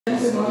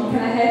Gentlemen,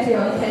 can I have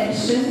your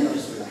attention?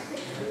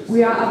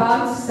 We are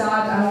about to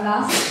start our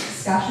last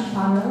discussion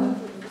panel,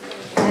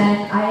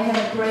 and I have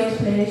a great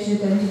pleasure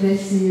to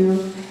introduce to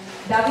you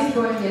David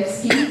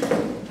Gołębiewski.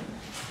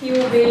 He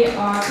will be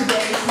our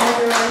today's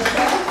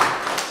moderator.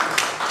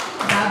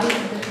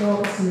 David, the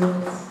floor is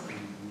yours.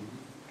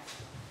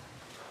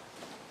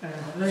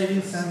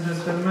 Ladies and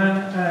gentlemen,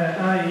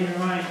 I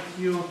invite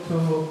you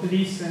to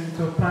listen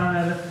to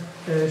panel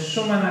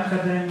Schumann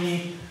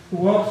Academy,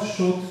 What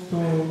Should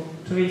to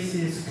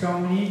Tracy's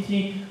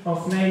Community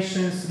of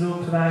Nations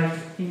Look Like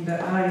in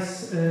the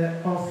Eyes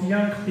of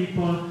Young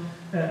People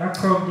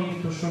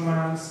according to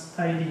Schumann's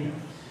idea.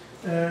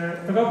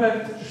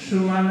 Robert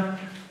Schumann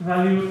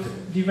valued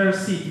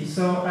diversity,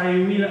 so I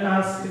will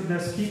ask the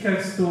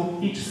speakers to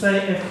each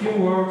say a few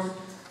words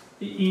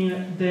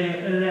in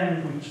their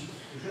language.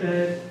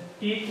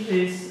 It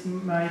is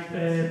my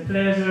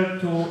pleasure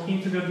to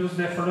introduce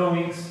the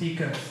following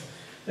speakers.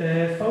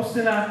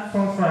 Faustyna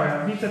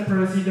Fonfara, Vice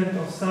President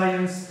of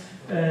Science,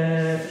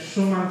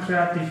 Schumann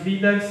Creative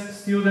Leaders,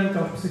 student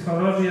of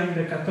Psychology at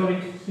the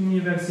Catholic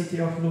University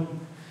of Lublin.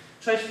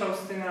 Cześć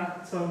Faustyna,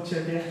 co u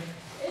Ciebie?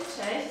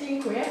 Cześć,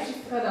 dziękuję,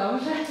 wszystko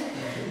dobrze.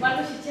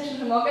 Bardzo się cieszę,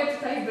 że mogę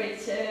tutaj być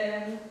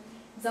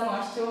w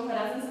Zamościu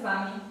razem z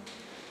Wami.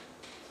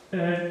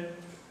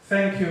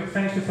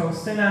 Thank you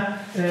Faustyna.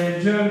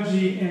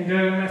 Georgi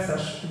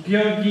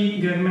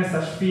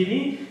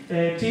Germesashvili,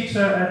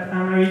 teacher at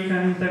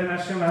American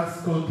International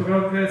School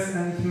Progress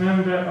and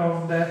member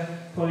of the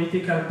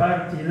political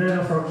party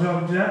Lero for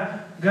Georgia,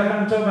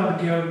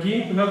 Gamanjovad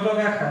Georgi,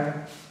 Rogorachar.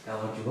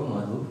 Gamanjovo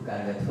Madhu,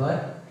 Kargatvar,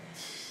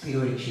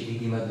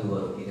 Pirorikshidiki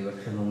Madhu,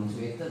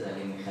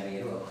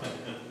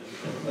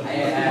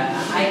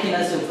 I can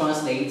also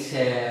translate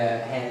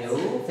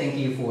hello, thank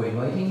you for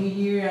inviting me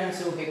here. I'm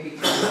so happy to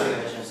have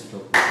a chance to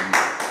talk with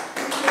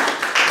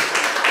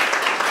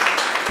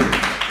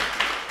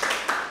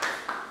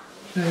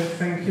you.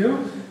 Thank you.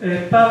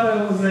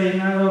 Paweł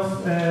Zajnalow,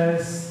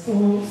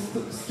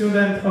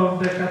 student of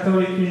the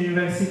Catholic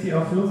University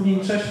of Lublin.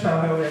 Cześć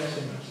Paweł, jak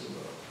się masz?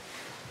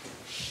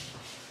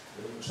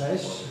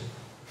 Cześć.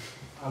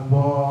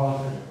 Albo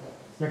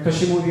jak to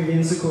się mówi w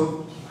języku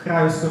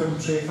kraju, z którego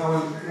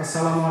przyjechałem,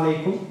 assalamu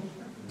alaikum.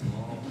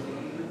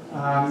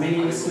 My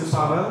name is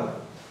Paweł.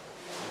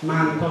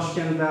 Man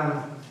Toshkent'dan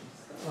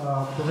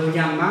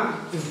tug'ilganman,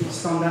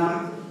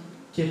 O'zbekistondaman,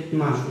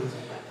 ketibman.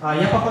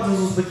 Ja pochodzę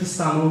z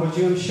Uzbekistanu,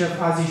 urodziłem się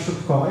w Azji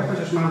Środkowej,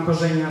 chociaż mam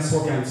korzenie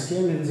słowiańskie,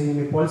 między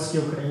innymi polskie,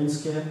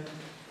 ukraińskie.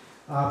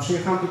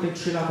 Przyjechałem tutaj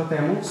 3 lata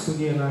temu,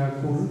 studiuję na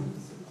KUL,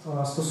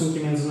 stosunki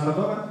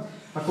międzynarodowe.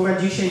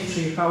 Akurat dzisiaj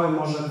przyjechałem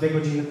może 2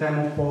 godziny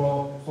temu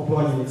po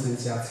obronie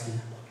licencjackiej.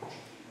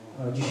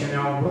 Dzisiaj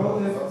miałem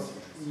obrony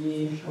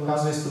i od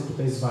razu jestem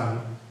tutaj z Wami.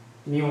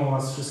 Miło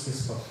Was wszystkich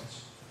spotkać.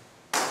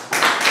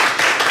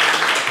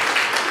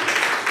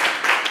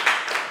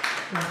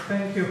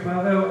 Thank you,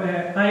 Paweł.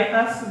 I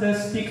asked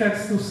the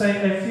speakers to say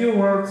a few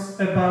words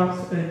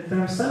about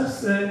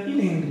themselves in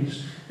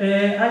English.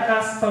 I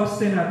asked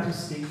Faustyna to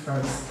speak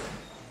first.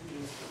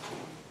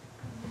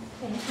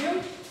 Thank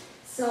you.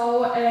 So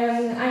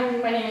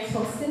my name is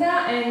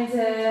Faustyna, and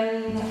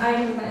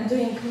I'm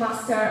doing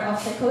Master of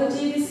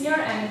Psychology this year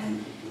and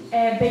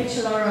a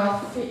Bachelor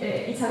of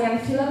Italian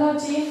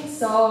Philology,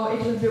 so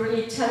it will be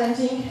really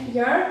challenging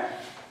year.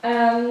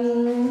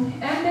 And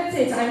that's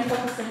it, I'm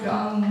focusing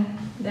on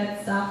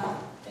that stuff.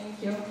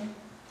 Thank you.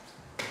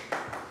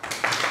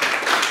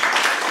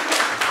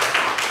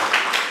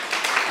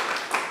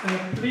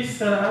 Please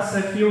tell us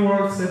a few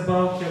words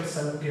about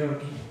yourself,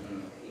 Georgi.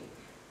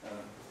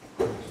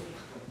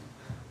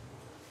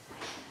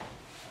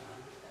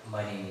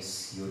 My name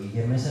is Georgi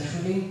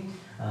Germesashvili.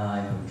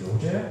 I'm from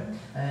Georgia,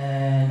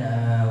 and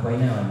right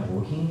now I'm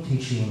working,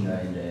 teaching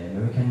in the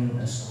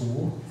American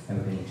school,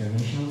 American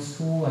International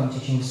School. I'm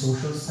teaching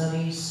social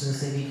studies,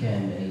 civic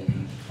and AP,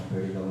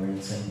 comparative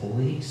governance and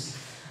politics.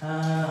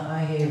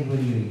 I have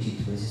graduated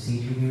to Boise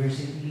State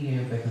University,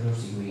 a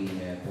bachelor's degree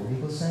in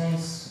political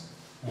science,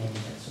 and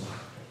that's all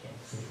I can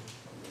say.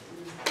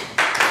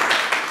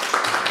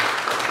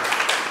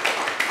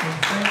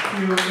 Thank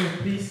you.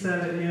 Please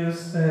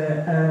use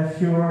a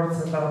few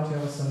words about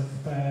yourself,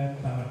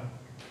 Paweł.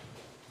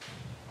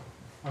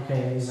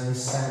 Okay, as I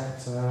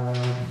said,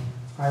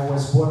 I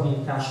was born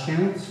in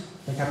Tashkent,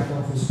 the capital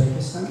of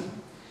Uzbekistan.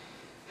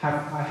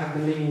 I have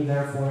been living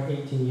there for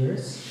 18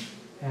 years,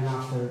 and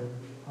after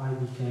I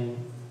became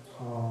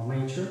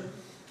mature,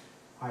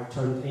 I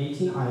turned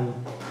 18, I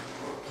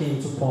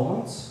came to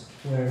Poland,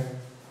 where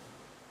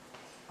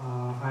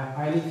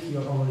I lived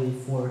here only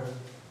for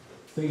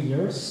 3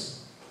 years.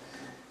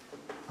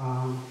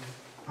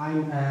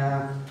 I'm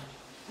a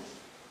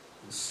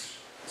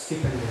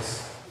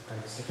stipendist,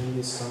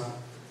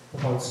 po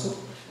polsku.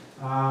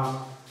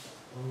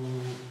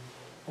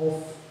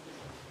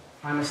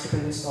 I'm a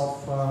stipendist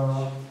of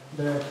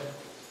the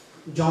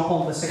John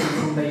Paul II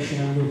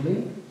Foundation in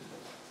Lublin,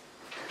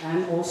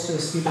 and also a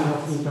student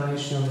of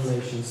International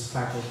Relations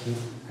faculty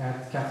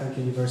at Catholic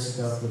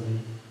University of Lublin.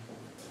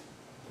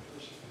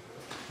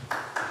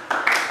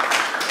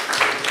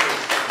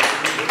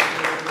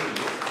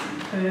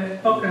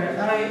 Okay,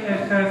 I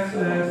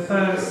have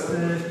first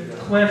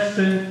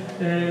question.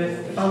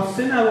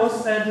 Faustyna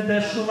was at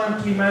the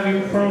Schumann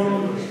Primarium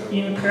Forum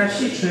in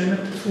Krasichin,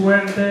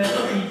 where the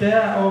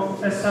idea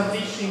of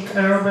establishing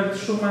a Robert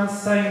Schumann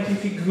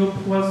scientific group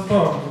was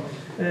born.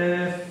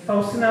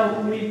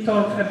 Faustyna will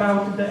talk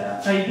about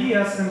the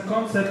ideas and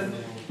concepts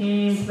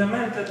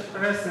implemented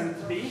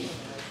recently.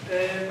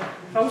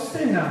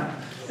 Faustyna,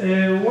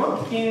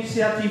 what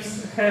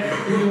initiatives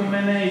have you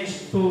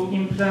managed to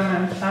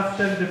implement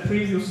after the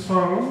previous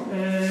forum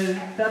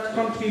that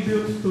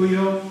contribute to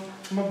your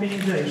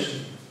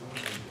mobilization?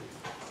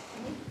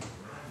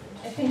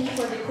 Thank you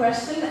for the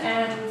question,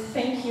 and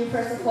thank you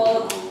first of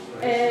all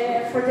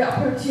for the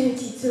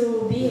opportunity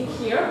to be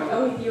here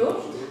with you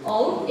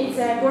all. It's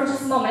a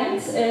gorgeous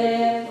moment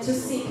to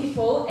see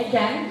people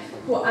again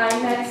who I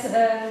met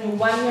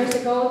 1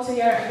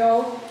 year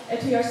ago,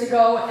 2 years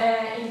ago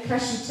in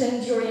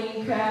Krasichin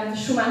during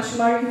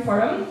Schumann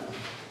Forum.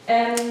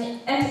 And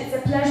it's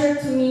a pleasure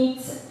to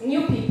meet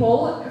new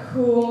people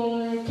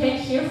who came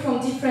here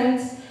from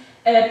different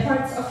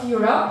parts of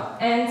Europe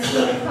and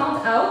who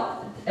found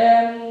out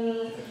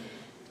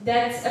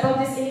that about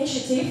this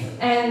initiative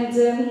and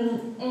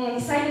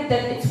decided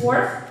that it's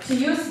worth to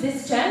use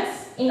this chance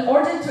in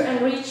order to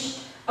enrich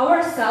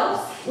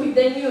ourselves with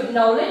the new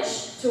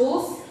knowledge,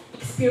 tools,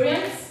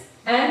 experience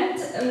and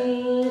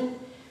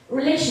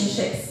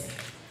relationships.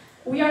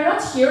 We are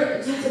not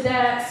here due to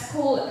the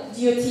school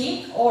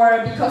duty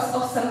or because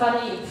of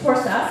somebody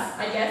forced us,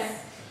 I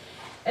guess,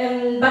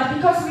 but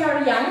because we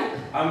are young,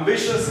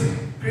 ambitious,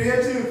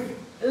 creative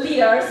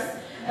leaders,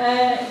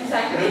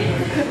 exactly,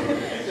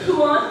 who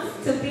want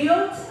to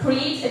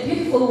create a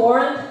beautiful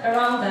world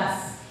around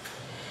us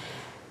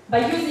by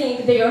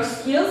using their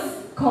skills,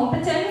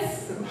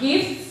 competence,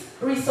 gifts,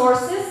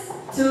 resources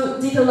to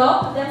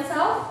develop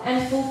themselves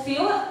and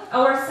fulfill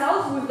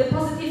ourselves with the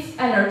positive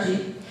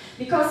energy.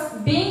 Because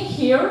being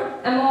here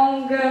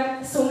among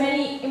so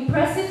many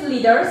impressive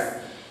leaders,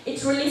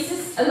 it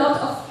releases a lot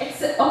of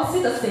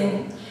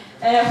oxytocin,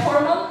 a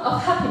hormone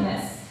of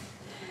happiness.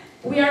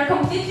 We are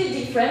completely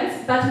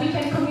different, but we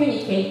can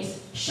communicate,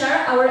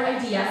 share our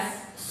ideas,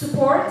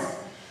 support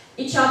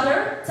each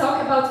other,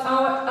 talk about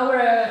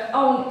our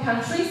own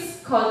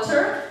countries,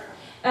 culture,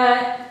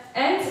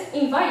 and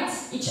invite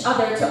each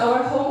other to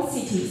our home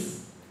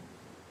cities.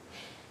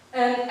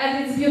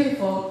 And it's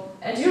beautiful.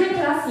 During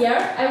last year,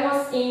 I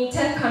was in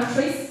 10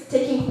 countries,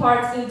 taking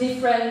part in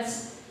different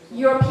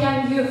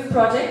European youth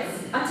projects,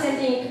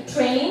 attending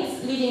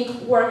trainings,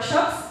 leading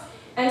workshops,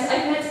 and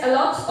I met a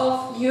lot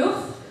of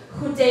youth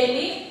who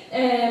daily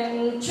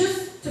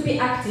choose to be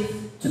active,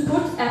 to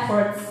put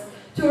efforts,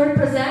 to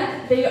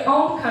represent their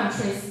own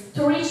countries,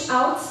 to reach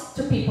out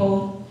to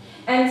people.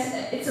 And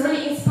it's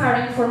really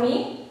inspiring for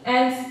me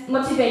and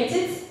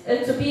motivated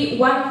to be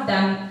one of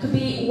them, to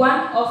be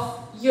one of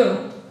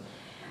you.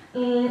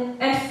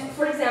 And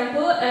for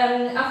example,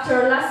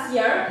 after last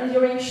year,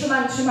 during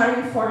Schumann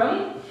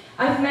Forum,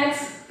 I've met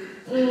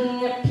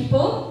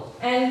people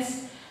and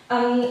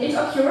it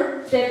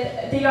occurred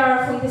that they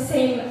are from the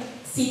same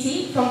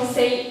city, from the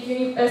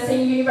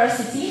same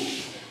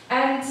university,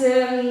 and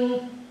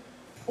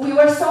we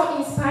were so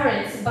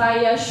inspired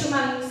by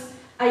Schumann's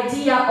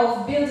idea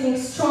of building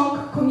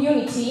strong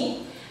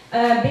community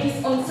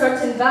based on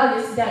certain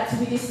values that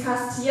we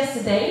discussed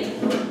yesterday,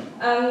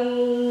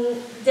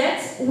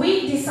 that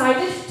we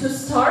decided to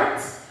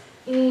start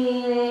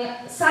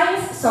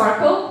science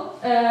circle,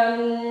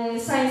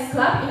 science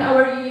club in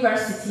our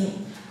university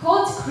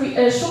called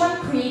Schumann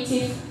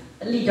Creative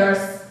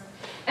Leaders.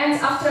 And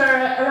after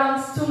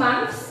around 2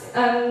 months,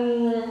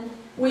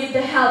 with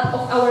the help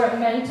of our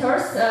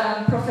mentors,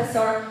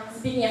 Professor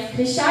Zbigniew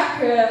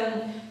Krysiak,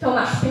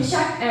 Tomasz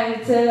Pysiak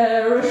and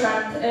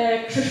Ryszard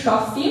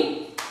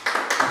Krzyszkowski,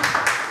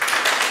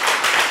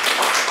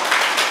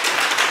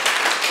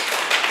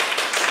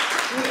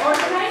 we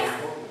organized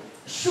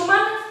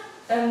Schumann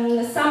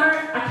Summer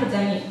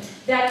Academy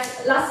that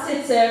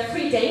lasted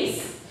 3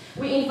 days.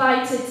 We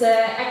invited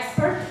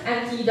experts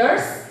and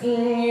leaders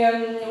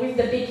with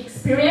the big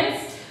experience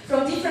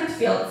from different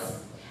fields.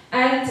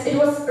 And it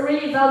was a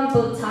really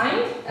valuable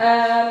time.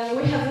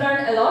 We have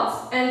learned a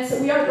lot and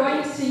we are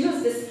going to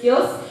use the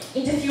skills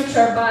in the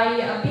future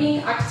by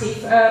being active.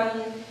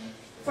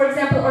 For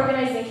example,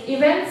 organizing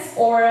events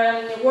or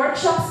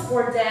workshops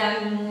for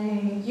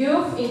the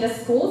youth in the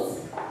schools.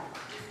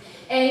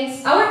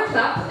 And our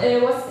club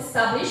was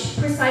established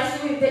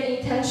precisely with the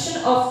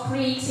intention of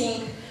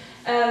creating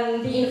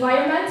the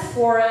environment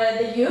for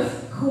the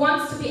youth who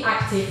want to be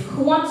active,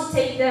 who want to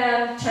take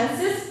the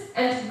chances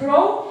and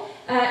grow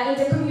in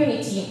the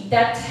community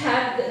that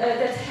have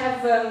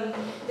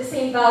the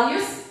same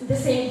values, the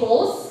same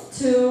goals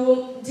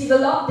to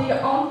develop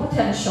their own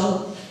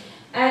potential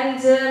and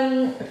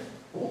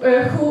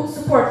who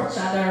support each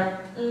other.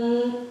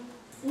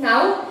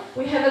 Now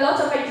we have a lot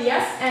of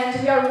ideas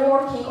and we are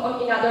working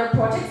on other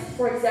projects,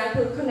 for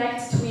example,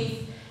 connect with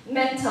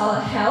mental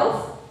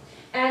health,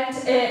 and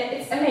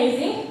it's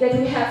amazing that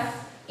we have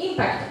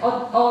impact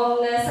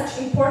on such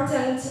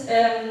important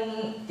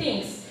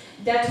things,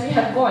 that we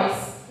have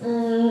voice.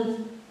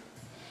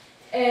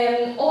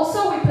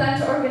 Also, we plan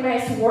to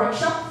organize a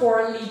workshop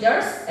for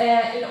leaders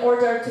in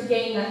order to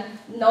gain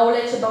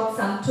knowledge about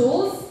some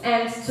tools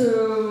and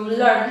to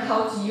learn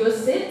how to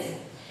use it.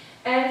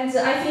 And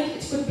I think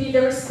it could be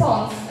the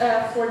response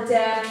for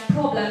the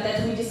problem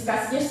that we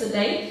discussed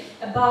yesterday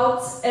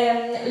about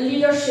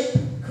leadership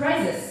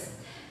crisis.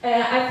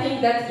 I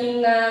think that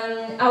in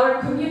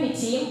our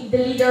community, the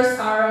leaders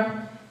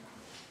are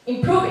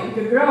improving,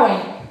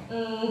 growing,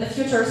 the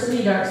future's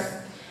leaders.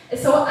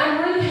 So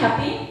I'm really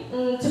happy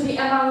to be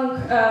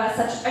among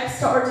such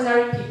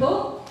extraordinary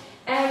people,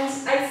 and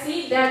I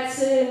see that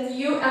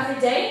you every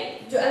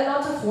day do a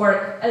lot of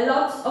work, a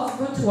lot of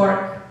good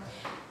work,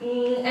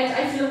 and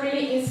I feel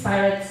really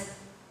inspired.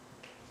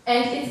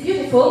 And it's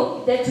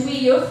beautiful that we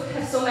youth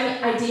have so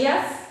many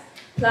ideas,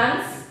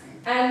 plans,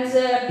 and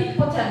big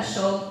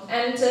potential,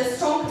 and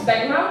strong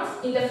background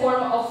in the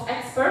form of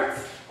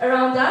experts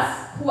around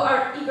us who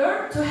are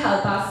eager to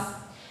help us.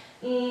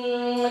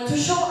 To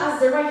show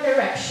us the right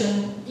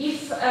direction,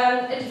 give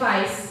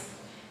advice.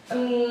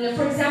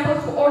 For example,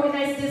 who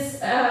organized this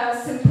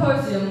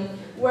symposium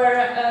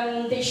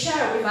where they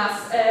share with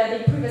us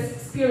their previous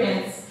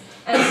experience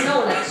and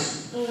knowledge.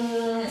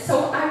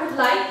 So I would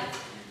like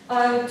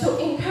to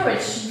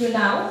encourage you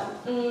now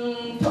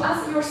to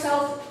ask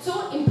yourself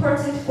two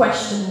important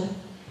questions.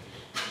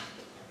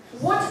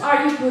 What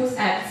are you good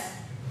at?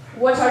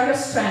 What are your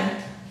strengths?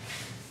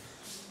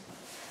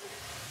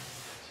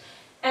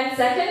 And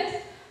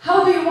second,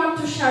 how do you want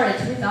to share it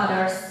with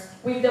others,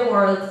 with the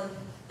world?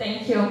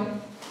 Thank you.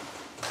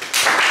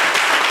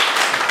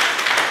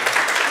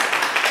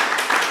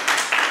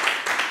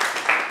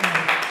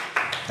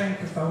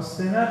 Thank you,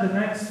 Faustina. The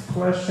next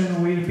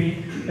question will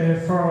be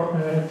for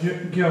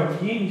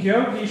Georgi.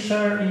 Georgi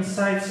shares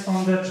insights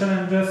on the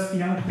challenges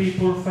young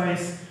people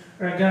face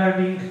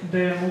regarding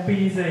the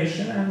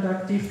mobilization and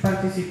active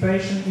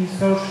participation in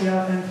social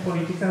and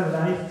political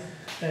life,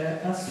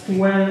 as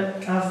well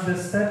as the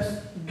steps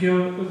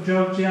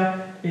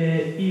Georgia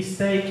is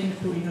taking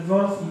to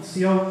involve its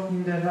youth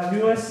in the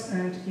values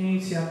and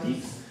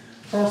initiatives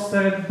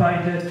fostered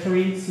by the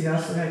Three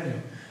Seas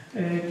region.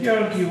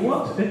 Georgi,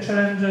 what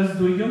challenges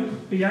do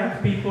young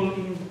people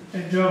in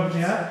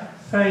Georgia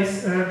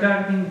face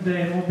regarding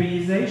the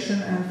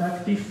mobilization and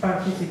active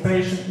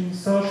participation in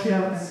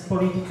social and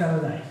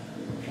political life?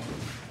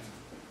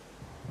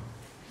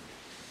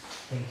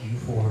 Thank you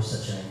for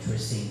such an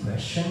interesting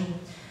question.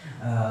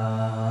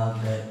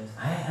 But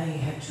I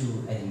have to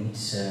admit,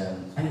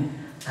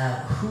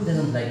 who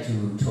doesn't like to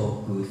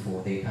talk good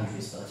for their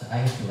countries? But I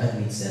have to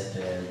admit that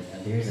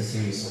there is a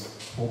serious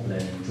problem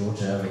in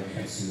Georgia when it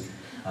comes to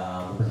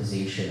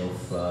mobilization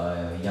of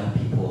young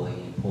people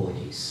in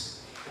politics.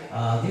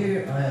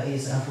 There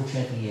is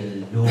unfortunately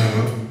a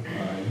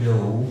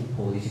low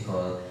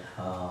political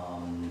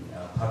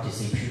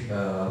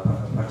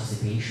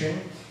participation.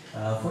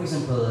 For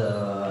example,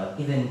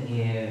 even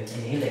in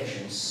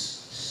elections,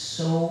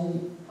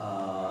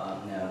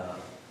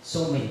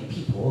 so many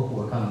people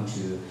who are coming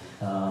to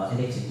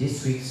elected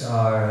districts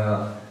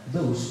are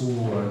those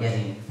who are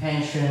getting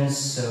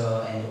pensions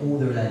and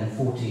older than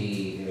 40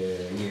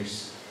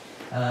 years.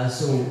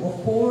 So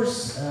of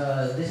course,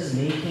 this is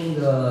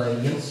making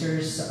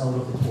youngsters out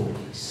of the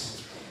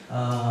politics.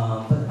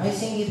 But I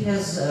think it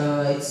has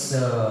its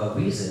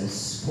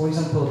reasons. For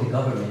example, the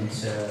government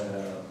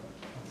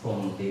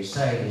from their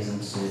side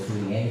isn't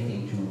doing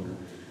anything to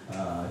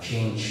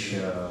change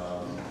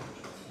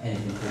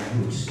anything for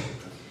good.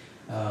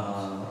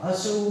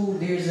 Also,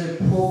 there's a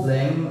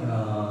problem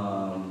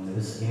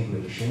with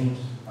immigration.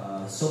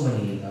 So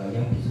many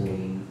young people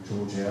in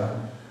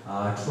Georgia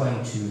are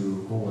trying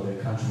to go other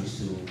countries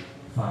to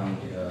find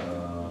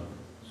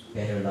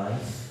better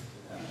life,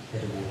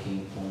 better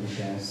working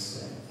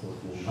conditions, and of course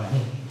more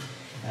money.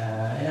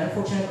 And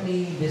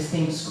unfortunately, these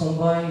things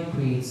combined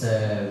creates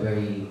a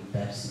very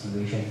bad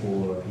situation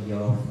for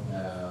young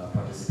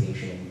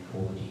participation in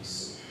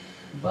politics.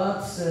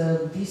 But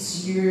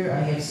this year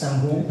I have some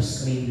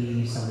hopes,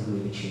 maybe something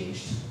will be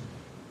changed.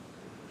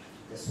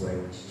 That's what I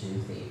wanted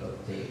to say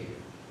about the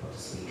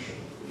participation,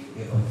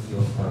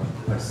 your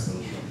participation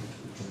in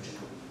Georgia.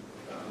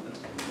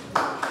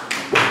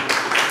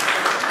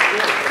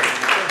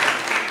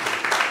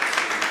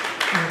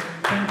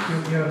 Thank you,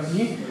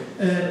 Georgi.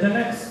 The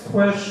next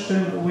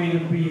question will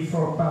be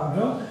for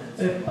Paweł.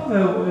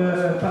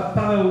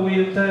 Paweł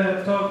will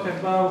talk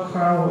about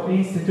how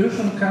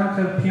institutions can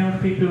help young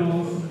people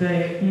with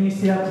their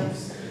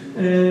initiatives.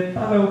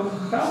 Paweł,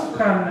 how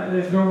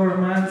can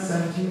governments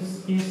and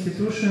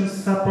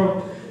institutions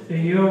support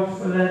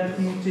youth-led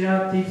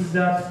initiatives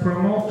that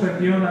promote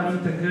regional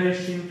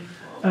integration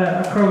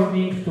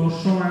according to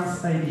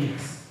Schumann's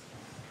ideas?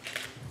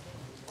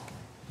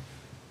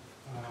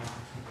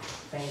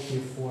 Thank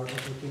you for the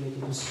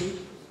opportunity to speak.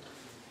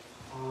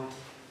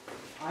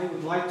 I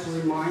would like to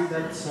remind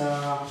that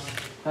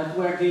that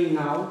we're doing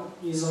now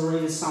is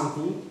already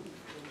something.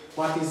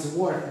 What is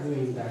worth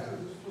doing that?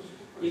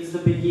 It's the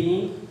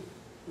beginning.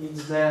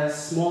 It's the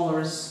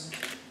smaller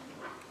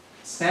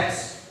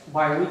steps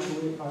by which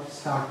we are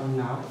starting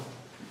now.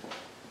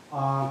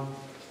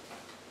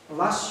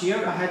 Last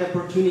year I had the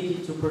opportunity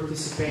to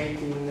participate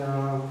in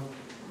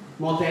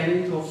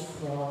modeling of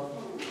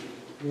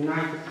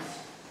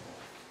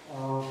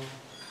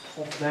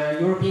of the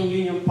European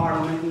Union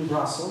Parliament in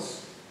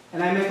Brussels,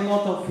 and I met a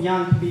lot of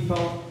young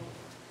people,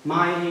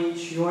 my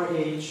age, your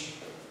age,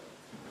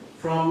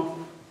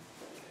 from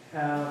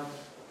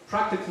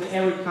practically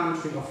every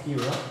country of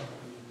Europe.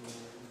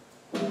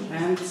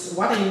 And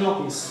what I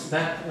noticed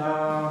that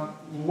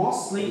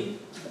mostly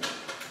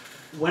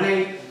when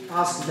I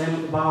asked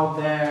them about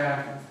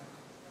their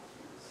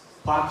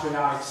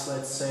patriarchs,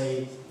 let's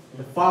say,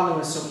 the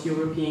followers of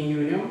European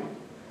Union,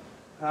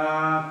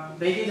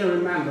 they didn't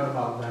remember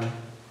about them.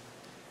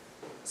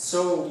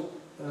 So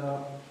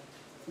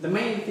the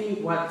main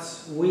thing what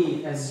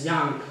we as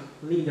young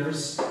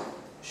leaders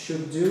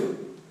should do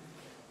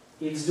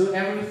is do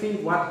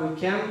everything what we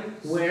can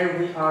where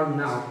we are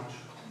now.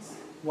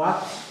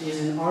 What is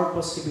in our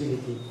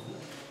possibility?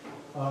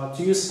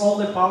 To use all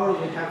the power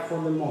we have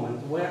for the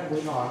moment, where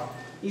we are.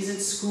 Is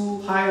it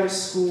school, higher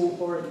school,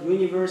 or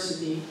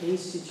university,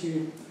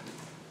 institute,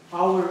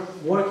 our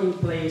working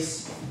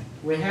place?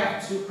 We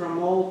have to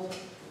promote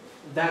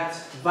that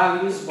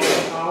values by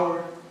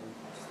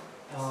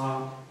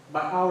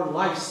our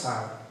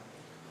lifestyle.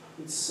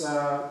 It's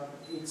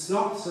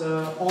not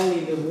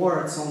only the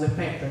words on the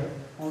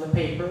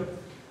paper,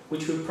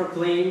 which we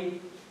proclaim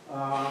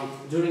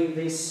during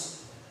these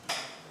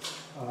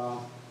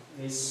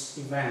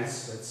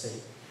events, let's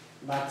say.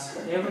 But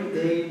every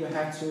day we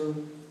have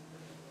to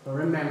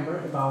remember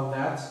about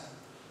that,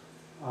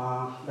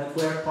 that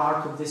we are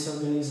part of this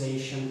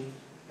organization.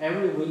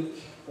 Every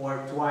week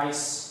or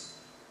twice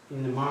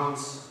in a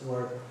month,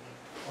 or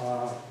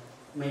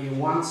maybe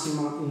once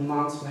in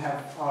month, we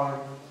have our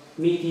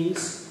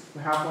meetings,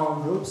 we have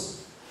our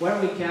groups, where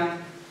we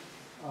can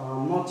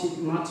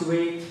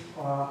motivate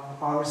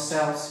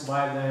ourselves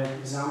by the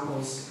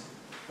examples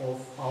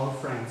of our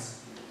friends.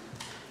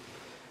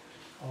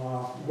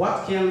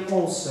 What can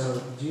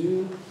also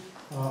do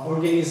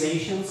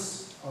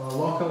organizations,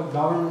 local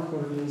government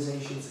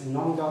organizations and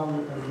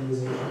non-government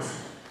organizations,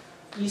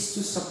 is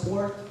to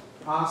support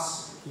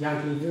us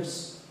young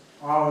leaders,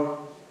 our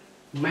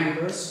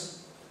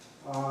members,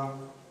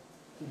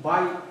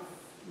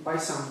 by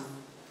some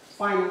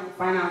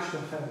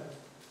financial help.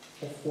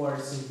 Of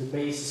course, is the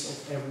basis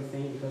of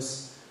everything,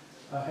 because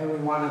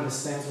everyone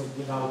understands that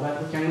without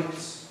that we cannot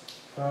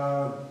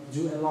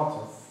do a lot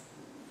of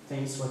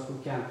things what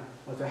we can.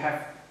 But we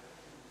have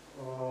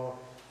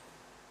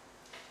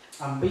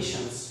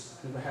ambitions,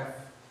 and we have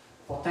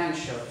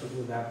potential to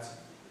do that.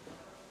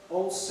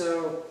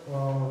 Also,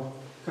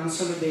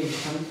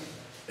 consolidation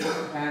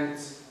and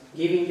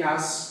giving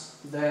us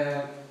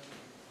the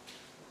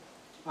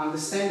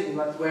understanding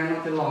that we are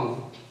not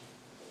alone.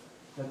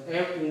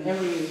 That in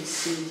every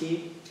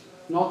city,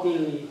 not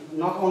only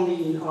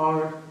in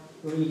our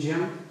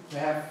region, we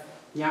have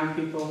young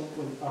people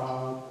with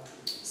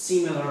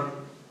similar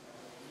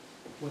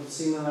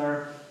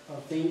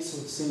things,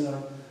 with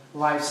similar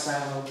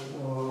lifestyle,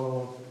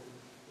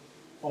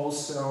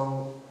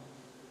 also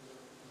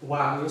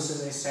values,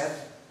 as I said.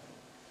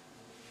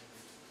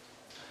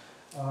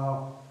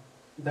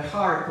 The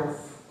heart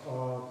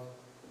of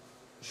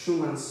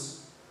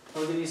Schumann's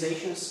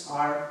organizations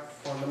are,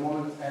 for the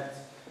moment, at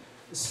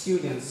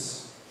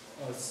students'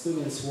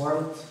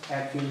 world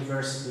at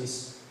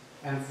universities,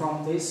 and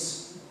from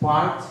this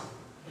part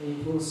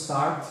it will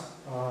start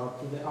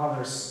to the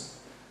others,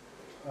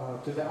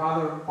 to the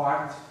other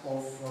part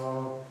of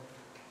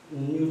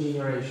new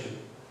generation.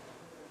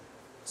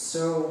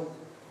 So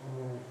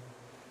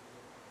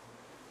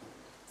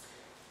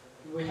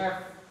we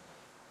have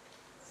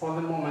for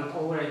the moment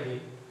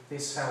already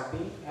this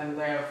helping, and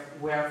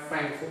we are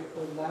thankful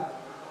for that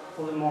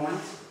for the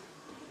moment.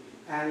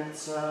 And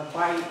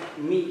by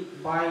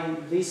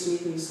these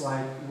meetings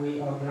like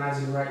we are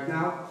organizing right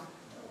now,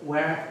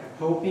 we're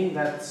hoping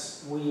that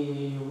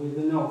we will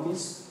be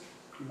noticed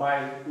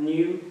by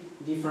new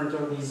different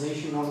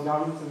organizations,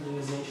 non-government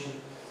organizations,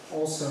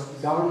 also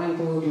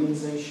governmental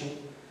organizations,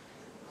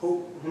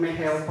 who may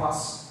help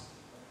us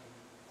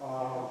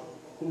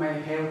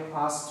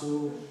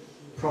to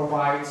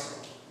provide,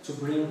 to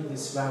bring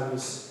these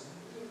values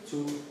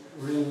to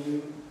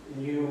renew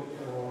new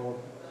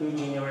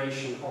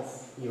generation of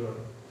Europe.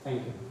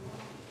 Thank you.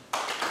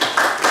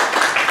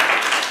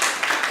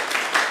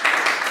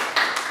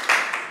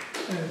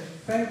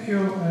 Thank you.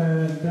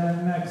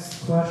 The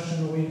next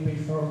question will be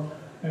for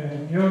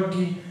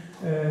Georgi.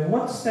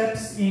 What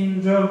steps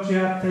in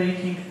Georgia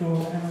taking to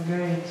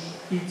engage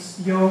its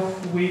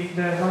youth with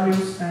the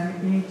values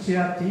and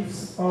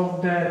initiatives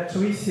of the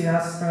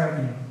Trisias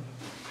region?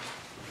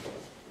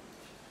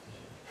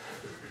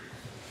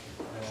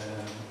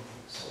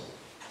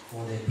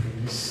 For the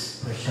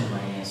previous question, my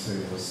answer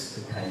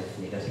was kind of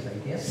negative, I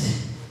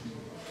guess.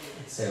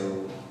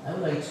 So I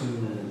would like to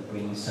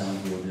bring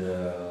some good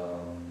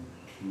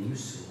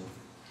news to.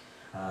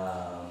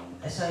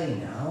 As I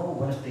know,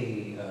 one of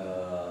the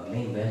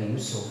main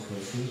values of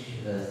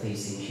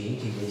this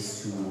initiative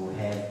is to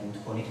have good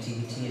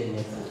connectivity and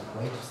network,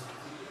 right?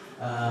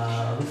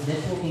 With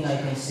networking, I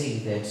can say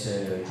that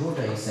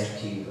Georgia is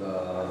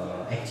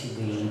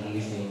actively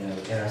engaged in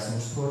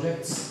Erasmus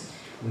projects,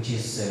 which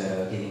is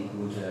giving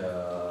good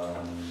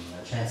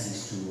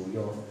chances to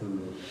youth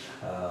to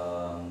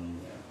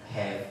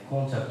have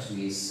contact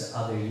with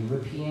other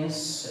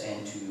Europeans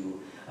and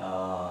to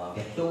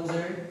get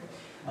closer.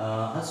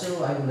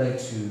 Also, I would like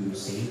to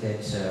say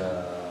that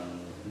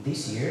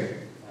this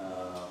year,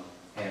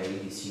 early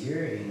this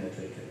year in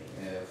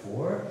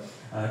 2024,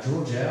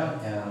 Georgia,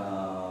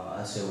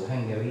 also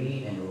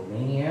Hungary and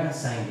Romania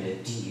signed a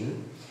deal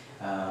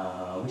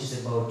which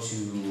is about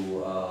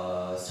to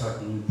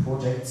start new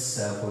projects,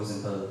 for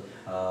example,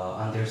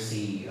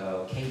 undersea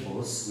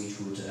cables, which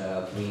would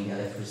bring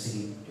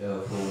electricity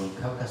from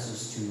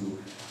Caucasus to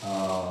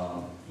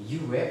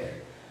Europe.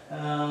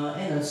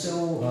 And also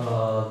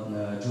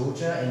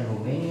Georgia and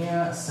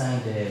Romania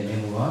signed a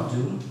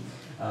memorandum,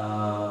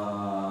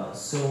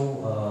 so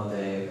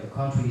the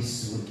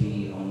countries would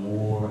be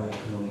more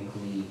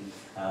economically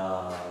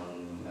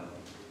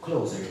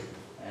closer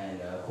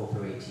and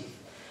cooperative.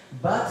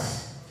 But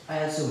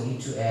I also need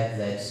to add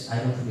that I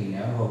don't really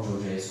know how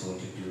Georgia is going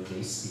to do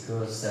this,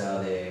 because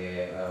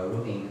the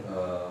ruling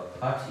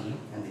party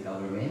and the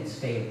government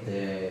failed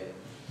the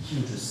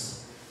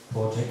hugest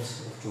project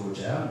of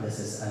Georgia. This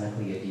is a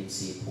nuclear deep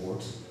sea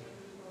port,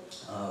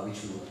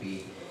 which would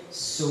be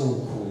so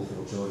cool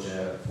for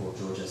Georgia, for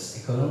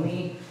Georgia's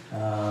economy.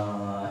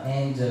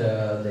 And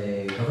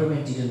the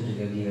government didn't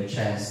give a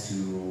chance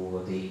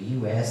to the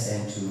US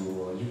and to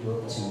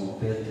Europe to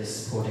build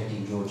this project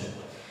in Georgia.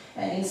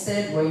 And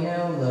instead, right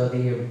now,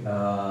 they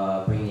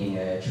are bringing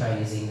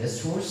Chinese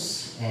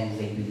investors, and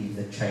they believe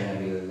that China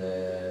will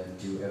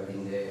do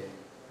everything the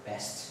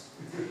best,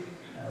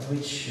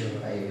 which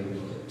I agree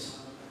with.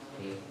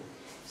 Okay.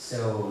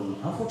 So,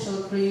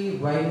 unfortunately,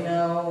 right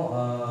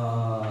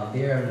now,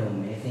 there are no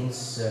many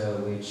things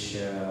which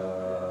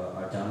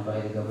are done by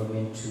the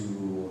government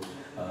to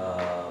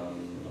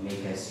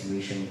make a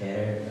situation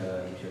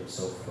better in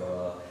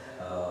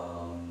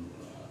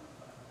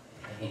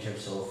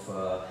terms of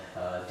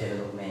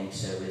development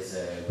with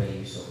the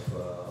values of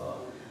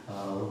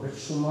Robert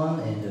Schuman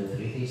and the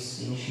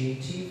Friedrichs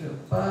Initiative.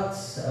 But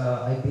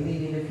I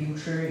believe in the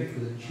future it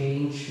will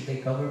change the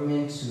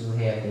government to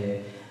have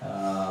the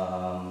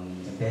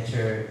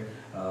better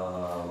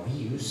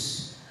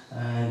views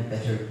and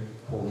better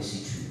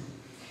policy too.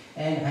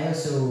 And I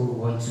also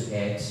want to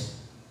add,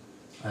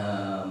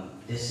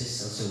 this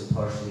is also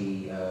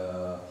partially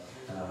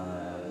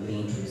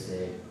linked with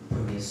the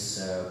previous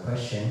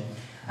question.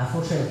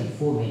 Unfortunately,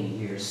 for many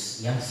years,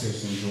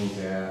 youngsters in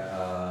Georgia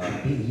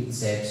believe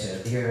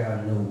that there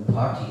are no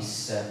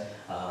parties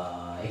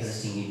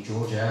existing in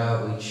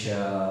Georgia which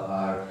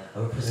are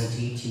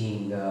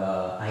representing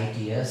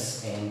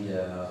ideas and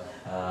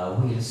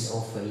wills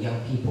of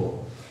young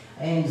people.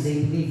 And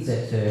they believe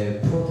that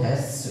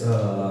protests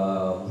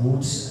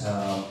would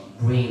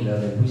bring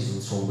the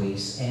results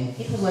always. And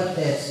it was like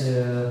that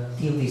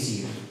till this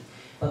year.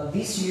 But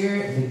this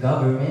year, the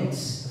government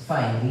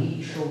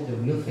finally showed the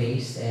real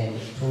face and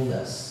told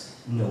us,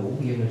 no,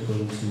 we are not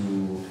going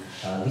to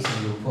listen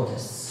to your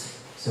protests.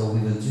 So we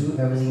will do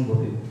everything what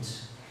we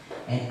want.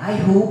 And I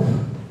hope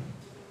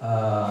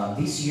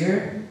this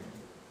year,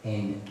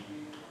 in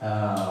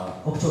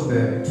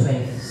October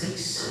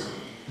 26,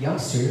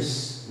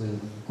 youngsters will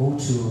go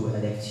to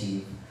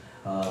elective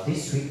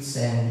districts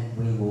and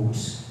will vote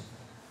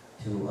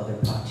to other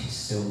parties.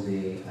 So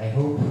I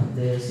hope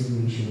the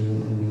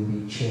situation will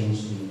be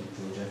changed in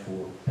Georgia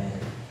for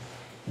better.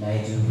 And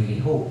I do really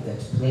hope that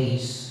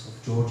place of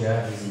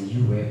Georgia is in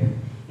Europe,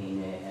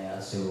 in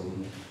also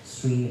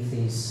Three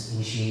Seas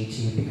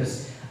Initiative, because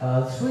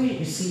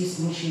Three Seas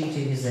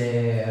Initiative is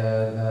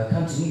a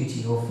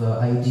continuity of the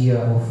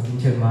idea of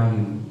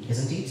intermarium,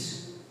 isn't it?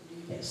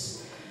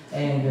 Yes.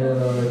 And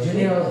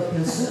General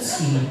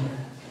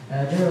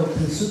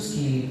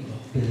Pilsudski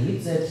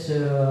believes that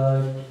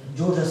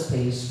Georgia's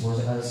place was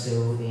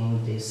also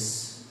in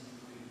this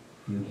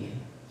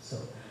union. So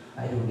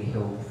I really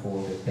hope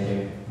for a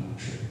better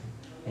future.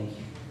 Thank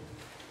you.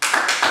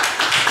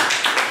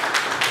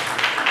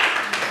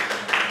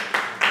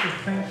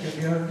 Thank you,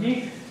 Georgi.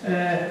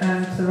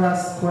 And the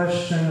last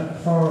question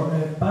for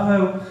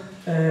Paweł.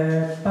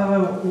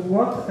 Paweł,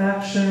 what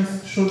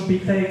actions should be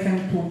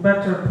taken to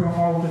better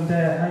promote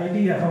the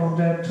idea of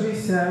the 3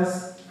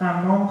 Cs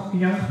among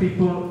young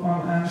people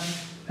on an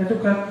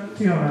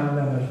educational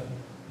level?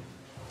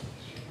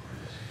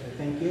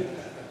 Thank you.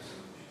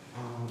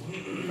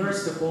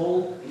 First of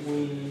all,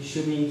 we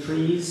should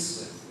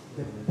increase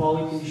the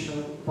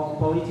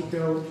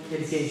political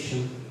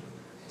education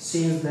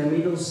since the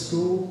middle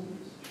school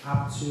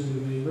up to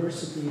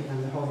university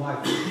and the whole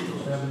life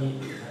of every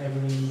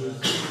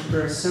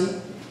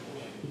person,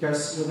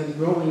 because with the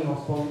growing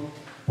of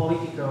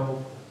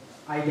political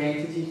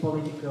identity,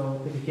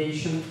 political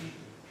education,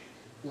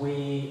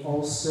 we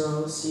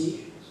also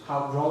see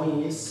how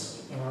growing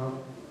is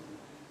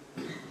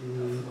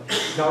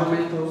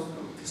governmental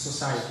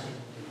society.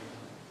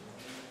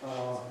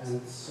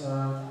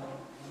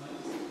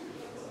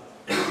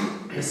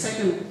 The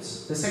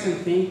second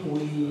thing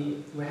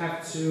we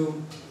have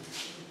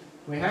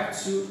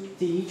to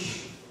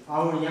teach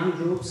our young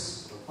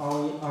groups,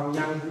 our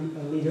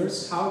young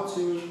leaders how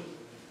to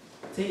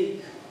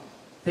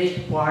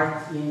take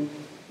part in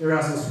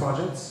Erasmus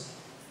projects.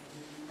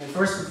 And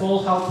first of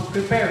all, how to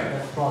prepare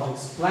that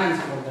projects, plan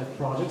for that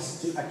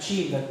projects to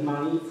achieve that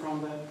money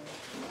from the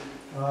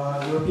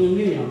European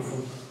Union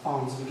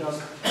funds,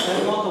 because there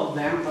are a lot of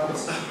them, but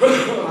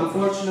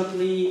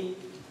unfortunately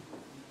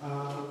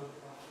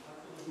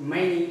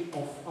many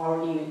of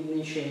our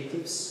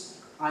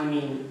initiatives, I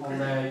mean on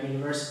the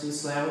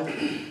universities level,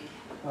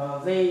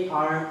 they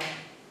are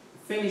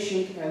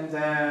finishing at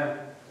the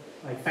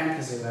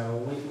fantasy level.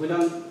 We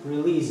don't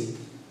release it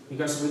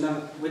because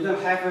we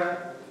don't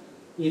have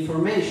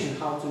information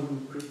how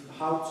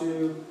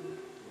to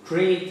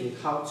create it,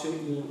 how to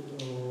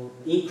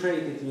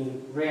create it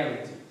in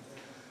reality.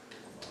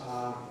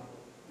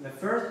 The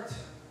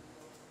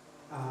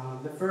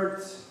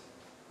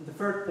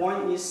third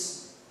point is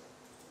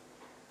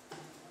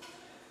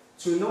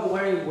to know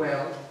very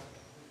well,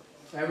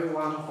 every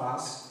one of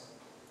us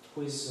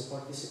who is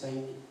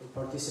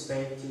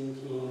participating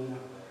in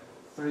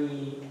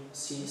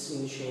 3Cs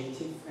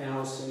initiative and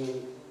also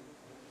in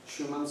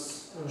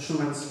Schumann's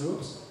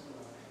groups,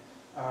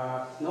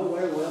 know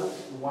very well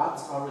what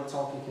are we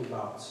talking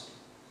about.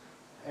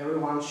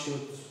 Everyone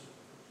should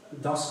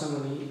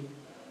doskally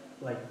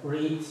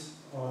read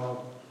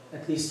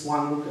at least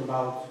one book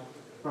about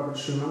Robert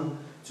Schumann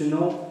to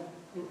know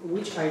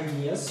which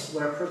ideas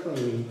we're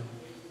proclaiming,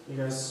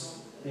 because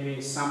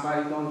maybe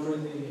somebody don't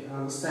really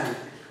understand.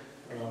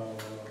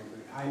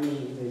 I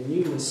mean the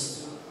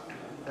newest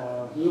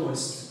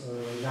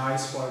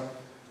guys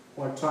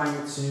who are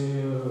trying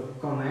to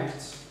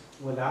connect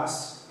with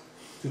us,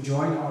 to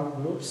join our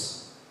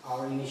groups,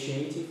 our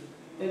initiative.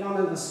 They don't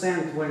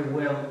understand very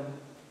well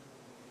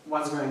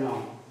what's going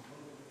on.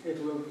 It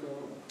will be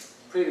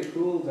pretty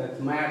cool,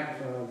 that map,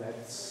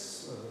 that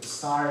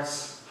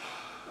stars,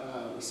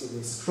 we see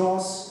this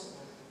cross,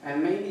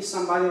 and maybe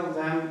somebody of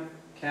them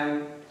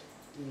can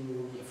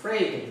be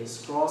afraid of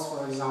this cross,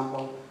 for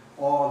example,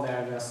 or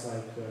they're just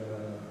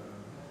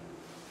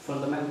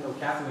fundamental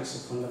Catholics or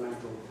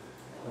fundamental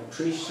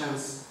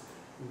Christians.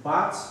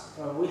 But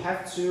we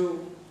have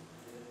to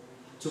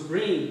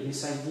bring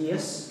these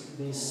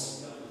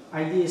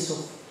ideas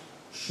of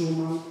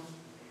Schumann,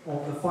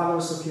 of the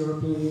fathers of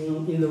European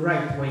Union, in the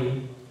right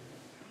way.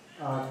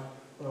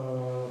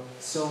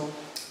 So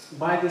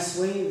by this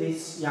way,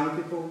 these young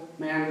people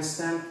may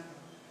understand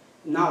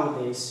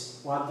nowadays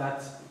what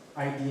that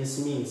ideas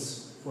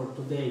means for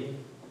today's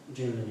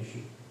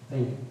generation.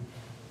 Thank you.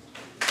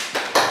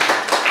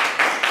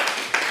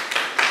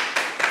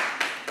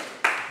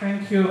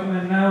 Thank you.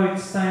 And now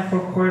it's time for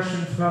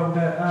questions from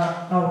the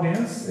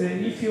audience.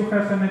 If you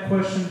have any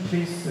question,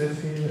 please feel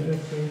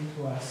free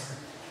to ask.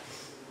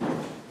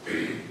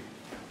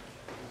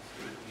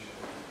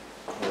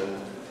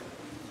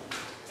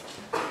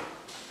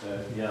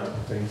 Yeah,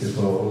 thank you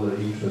for all the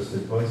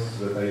interesting voices,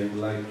 but I would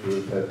like to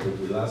refer to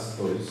the last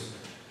voice,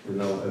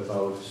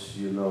 about,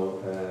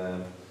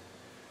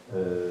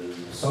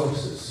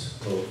 sources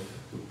to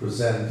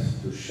present,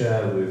 to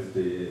share with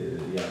the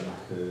young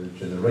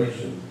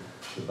generation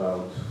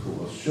about who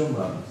was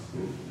Schumann,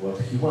 what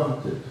he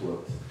wanted,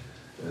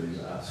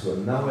 so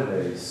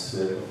nowadays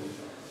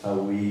how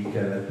we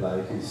can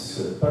apply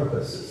his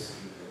purposes.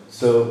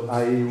 So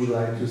I would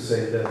like to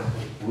say that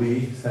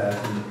we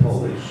have in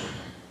Polish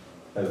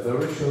a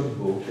very short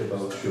book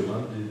about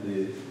Schumann,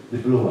 the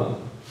blue one.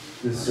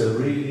 It's a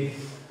really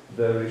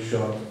very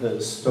short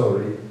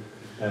story,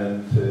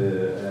 and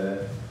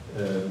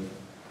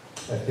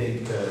I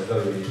think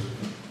very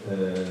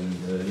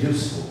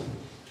useful.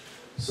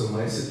 So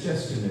my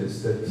suggestion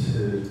is that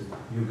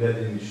you get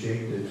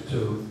initiative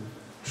to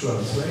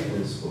translate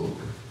this book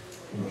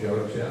in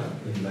Georgia,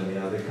 in many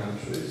other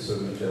countries. So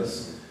you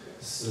just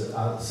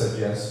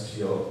suggest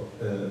your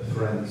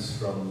friends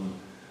from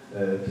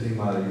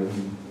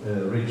Trimarium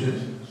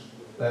region.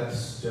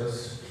 Let's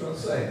just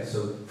translate.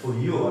 So for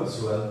you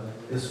as well,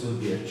 this will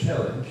be a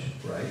challenge,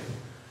 right?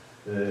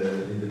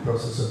 In the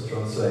process of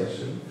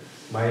translation.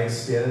 My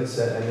experience,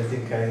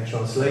 anything I'm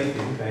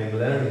translating, I'm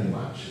learning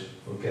much,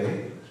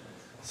 okay?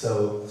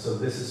 So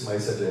this is my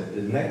suggestion.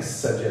 The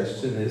next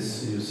suggestion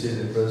is, you see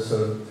the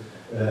person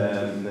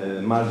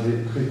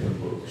Margaret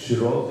Krippenburg. She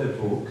wrote a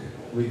book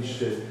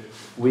which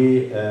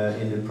we,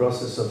 in the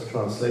process of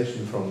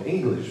translation from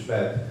English,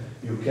 but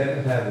you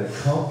can have a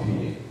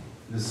copy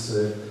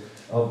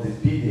of the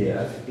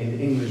PDF in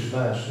English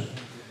version.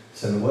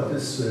 So what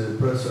is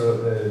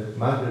Professor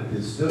Margaret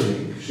is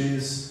doing?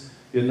 She's,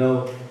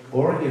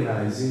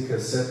 organizing a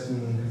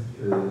certain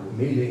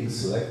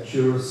meetings,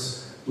 lectures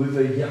with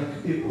the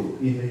young people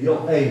in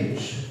your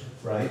age,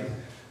 right?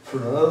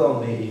 From not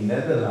only in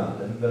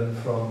Netherlands, but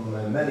from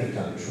many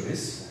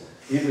countries,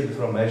 even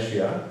from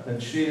Asia,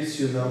 and she is,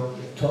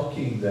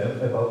 talking them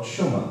about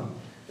Schumann.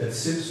 It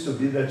seems to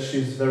be that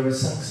she's very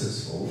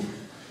successful,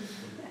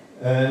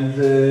 and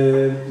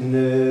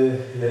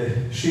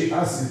she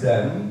asked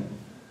them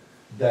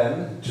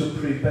then to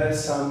prepare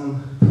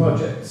some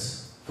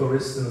projects. For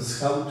instance,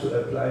 how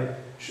to apply,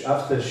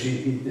 after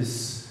she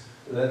is,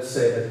 let's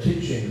say,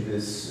 teaching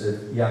these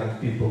young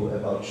people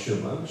about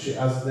Schumann, she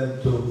asked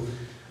them to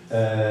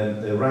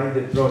write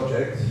a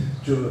project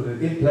to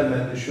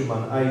implement the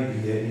Schumann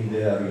idea in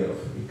the area of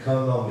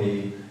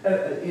economy,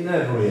 in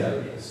every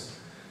areas.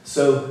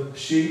 So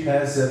she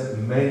has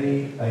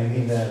many,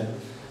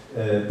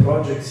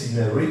 projects in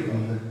a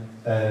written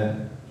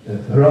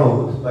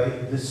wrote by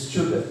the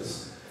students.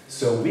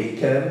 So we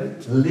can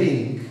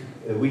link,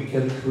 we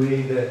can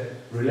create a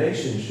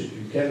relationship.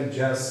 You can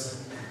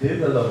just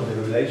develop the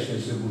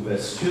relationship with the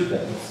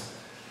students,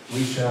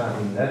 which are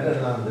in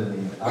Netherlands and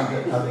in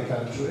other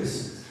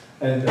countries.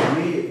 And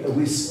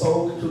we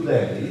spoke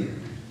today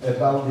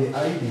about the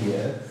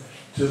idea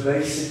to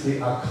basically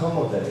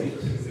accommodate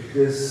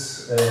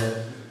this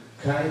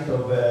kind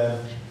of,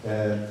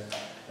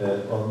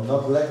 or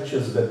not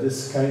lectures, but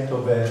this kind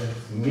of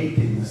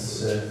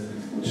meetings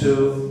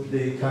to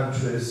the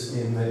countries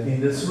in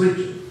this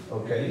region,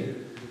 okay?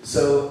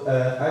 So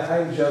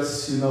I'm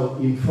just,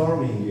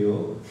 informing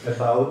you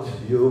about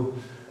your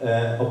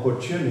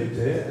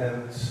opportunity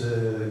and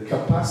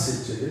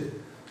capacity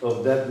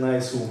of that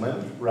nice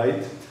woman,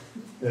 right?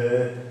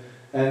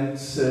 And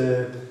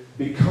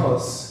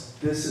because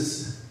this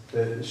is,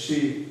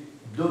 she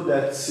do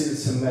that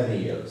since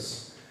many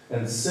years.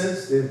 And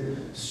since the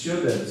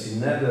students in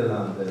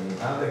Netherlands and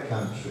in other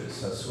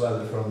countries as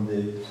well from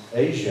the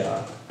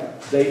Asia,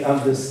 they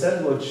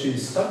understand what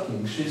she's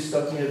talking. She's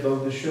talking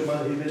about the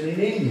Schumann even in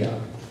India,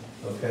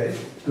 okay?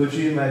 Could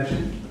you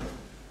imagine?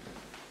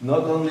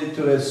 Not only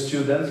to the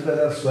students, but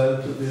as well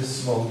to the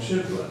small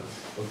children,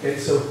 okay?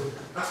 So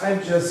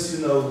I'm just,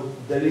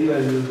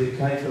 delivering you the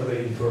kind of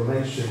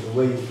information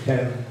where you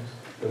can,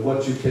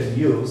 what you can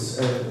use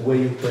and where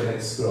you can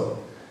explore.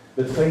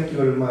 But thank you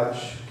very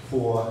much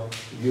for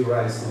you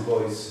raise the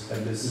voice,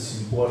 and this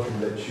is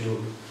important that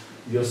you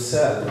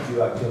yourself,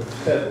 you are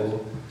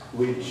comfortable,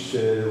 we're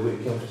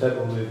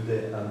comfortable with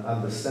the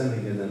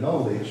understanding and the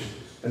knowledge,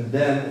 and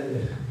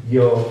then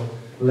your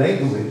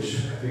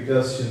language,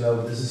 because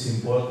this is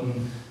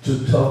important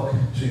to talk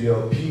to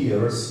your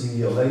peers in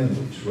your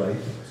language,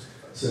 right?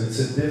 So it's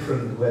a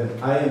different when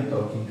I am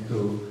talking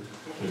to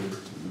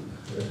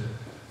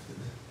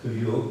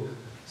you.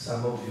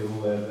 Some of you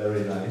were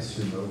very nice,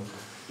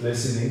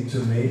 listening to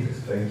me.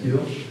 Thank you.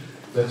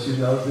 But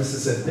this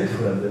is a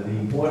different and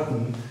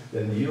important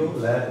than you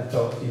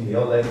talk in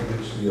your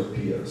language to your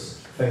peers.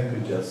 Thank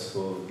you just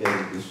for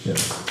getting this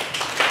chance.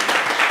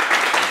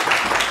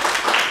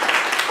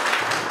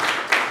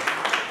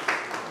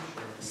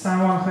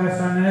 Someone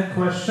has any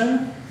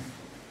question?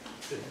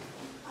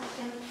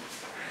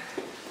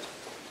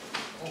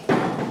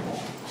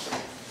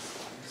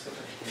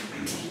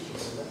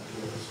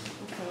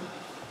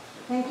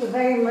 Thank you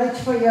very much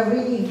for your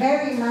really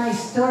very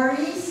nice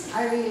stories.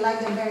 I really like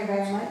them very,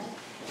 very much.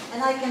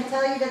 And I can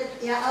tell you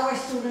that our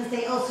students,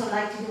 they also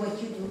like to do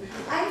what you do.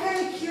 I'm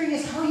very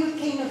curious how you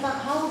came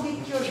about, how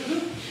did your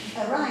group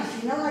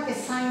arise? Like a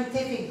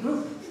scientific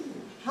group.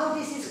 How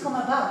does this come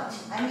about?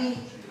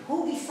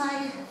 Who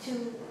decided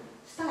to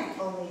start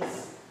all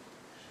this?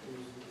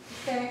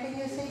 Can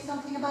you say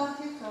something about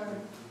it? Or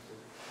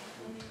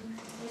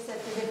is that a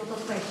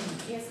difficult question?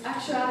 Yes,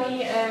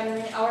 actually,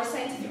 our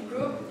scientific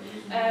group,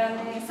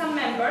 some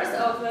members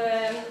of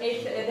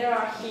it, there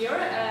are here,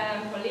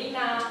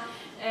 Polina,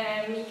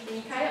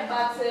 Mikhail,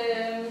 but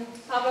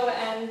Pavel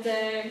and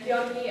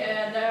Georgi,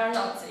 they are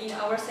not in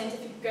our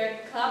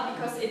scientific club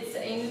because it's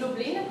in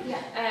Lublin,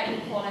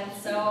 in Poland.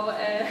 So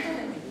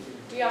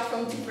we are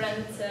from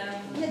different...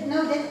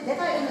 No, that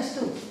I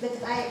understood. But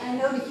I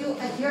know that you,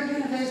 at your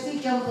university,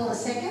 John Paul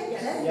II,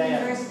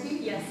 university,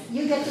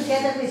 you get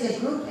together with a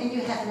group and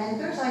you have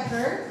mentors, I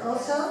heard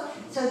also,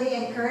 so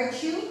they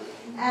encourage you.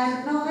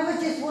 And no, I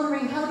was just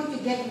wondering, how did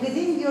you get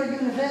within your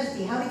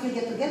university? How did you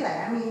get together?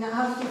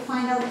 How did you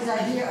find out this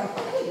idea of,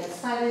 okay, let's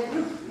start a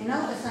group,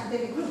 a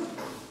scientific group?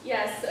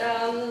 Yes,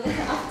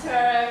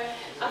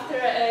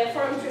 after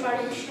Forum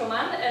Primarium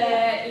Schumann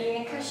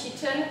in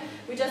Kasiczyn,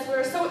 we just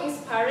were so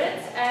inspired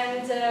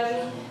and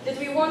that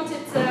we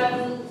wanted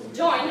to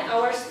join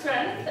our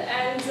strength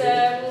and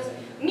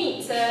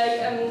meet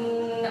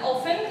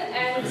often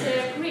and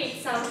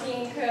create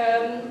something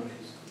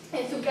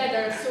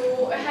together,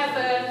 to have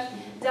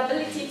the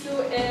ability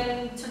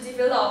to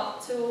develop,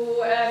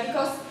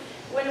 because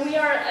when we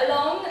are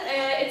alone,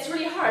 it's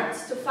really hard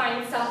to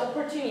find some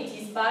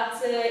opportunities.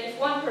 But if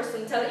one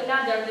person tell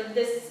another that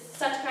there's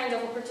such kind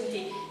of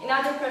opportunity,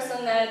 another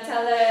person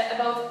tell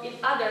about it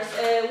others,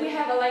 we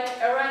have a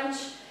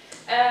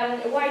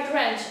wide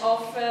range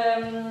of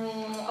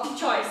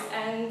choice,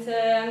 and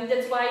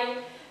that's why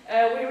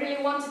we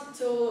really wanted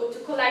to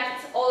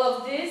collect all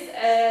of this,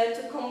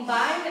 to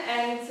combine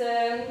and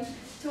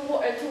to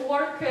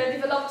work,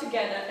 develop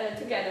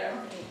together.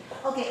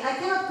 Okay, I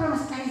cannot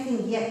promise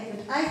anything yet,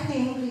 but I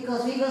think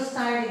because we will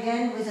start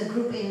again with a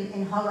group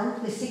in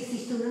Holland with 60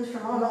 students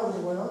from all over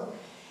the world,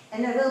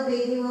 and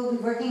we will be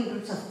working in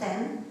groups of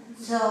 10.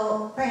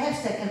 So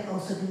perhaps there can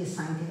also be a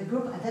scientific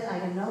group, that I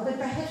don't know, but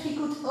perhaps we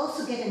could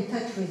also get in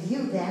touch with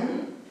you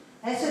then,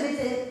 so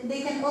that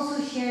they can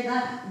also share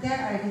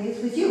their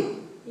ideas with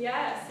you.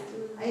 Yes, it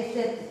would.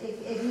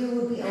 If you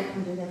would be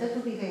open to that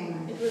would be very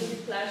nice. It would be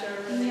a pleasure,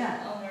 really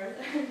Yeah. honored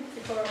to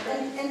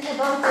cooperate. And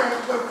about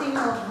the thing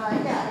of,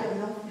 yeah, I don't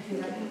know if you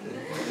like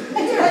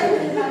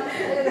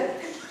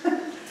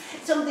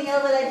something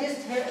else that I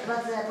just heard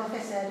what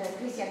Professor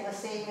Christian was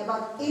saying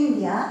about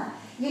India.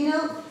 You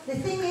know, the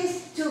thing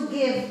is to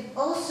give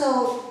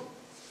also,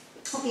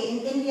 okay, in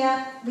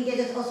India we did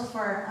it also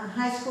for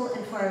high school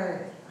and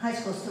for high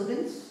school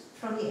students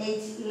from the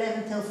age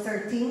 11 till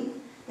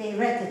 13. They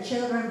read the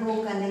children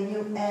book and they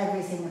knew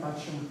everything about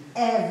Schumann.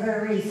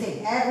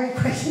 Everything. Every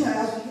question I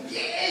asked,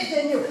 yes,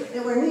 they knew. They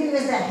were kneeling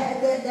with their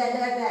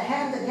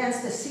hand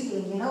against the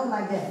ceiling, you know,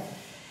 like that.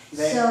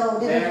 They are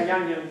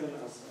younger than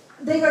us.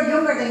 They were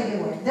younger than you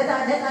were. That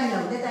I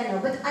know.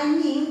 But I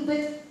mean,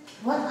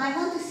 what I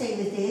want to say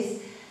with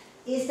this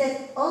is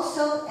that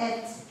also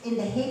in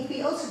The Hague,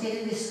 we also did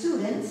it with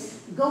students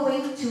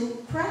going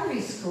to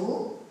primary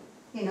school,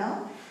 you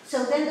know.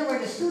 So then there were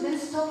the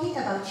students talking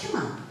about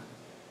Schumann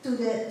to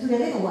the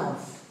little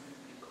ones.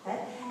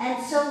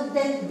 And so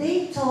then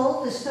they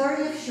told the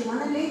story of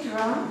Schumann, and later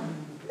on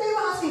they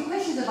were asking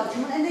questions about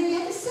Schumann, and then you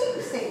had the same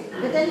thing.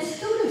 But then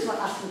students were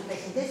asking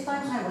questions. This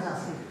time I was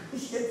asking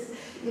questions,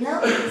 you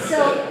know.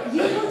 So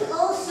you could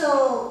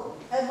also,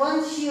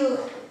 once you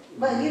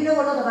know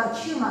a lot about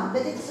Schumann,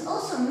 but it's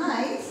also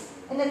nice,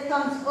 and it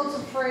comes also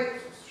for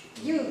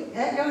you,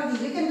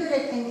 Jordi, you can do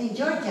that in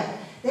Georgia,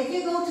 that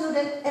you go to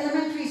the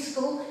elementary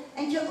school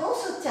and you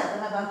also tell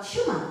them about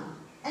Schumann.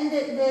 And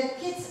the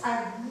kids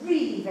are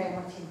really very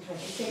much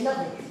interested. They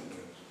love it.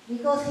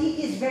 Because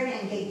he is very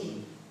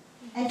engaging.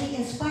 And he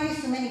inspires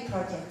to many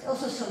projects,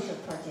 also social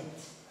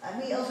projects.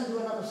 We also do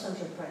a lot of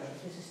social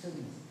projects with the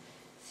students.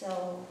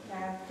 So there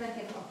are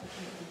plenty of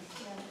opportunities.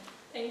 Yeah.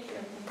 Thank you.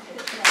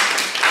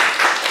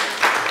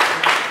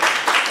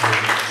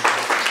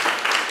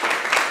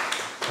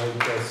 I would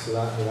just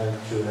like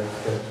to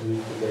have that we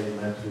today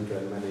met with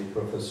many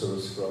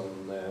professors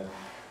from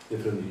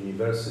different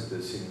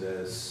universities in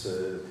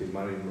the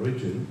Marine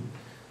region,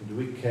 and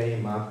we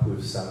came up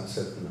with some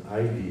certain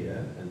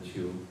idea, and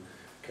you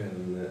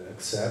can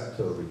accept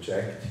or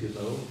reject, you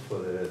know,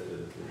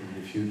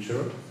 in the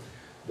future,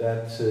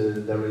 that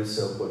there is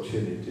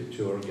opportunity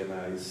to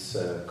organize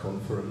a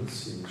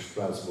conference in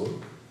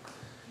Strasbourg,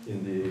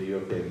 in the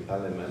European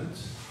Parliament,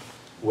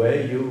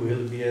 where you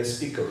will be as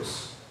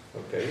speakers.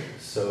 Okay,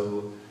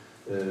 so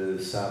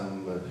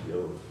some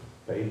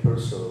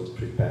papers or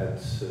prepared,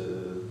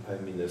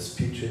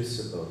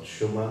 speeches about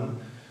Schumann,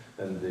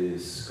 and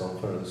this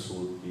conference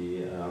would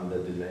be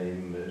under the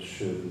name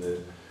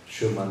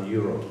Schumann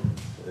Europe.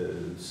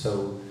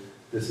 So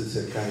this is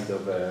a kind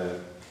of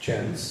a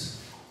chance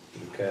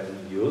you can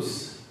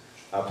use,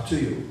 up to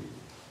you.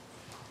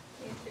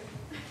 Thank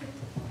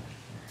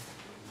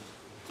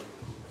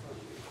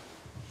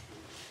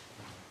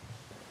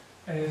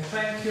you.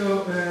 Thank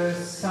you.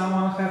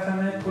 Someone have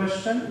any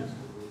question?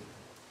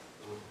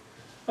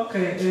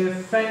 Okay,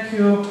 thank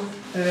you.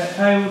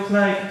 I would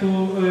like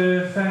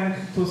to thank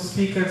two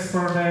speakers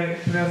for their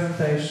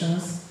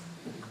presentations.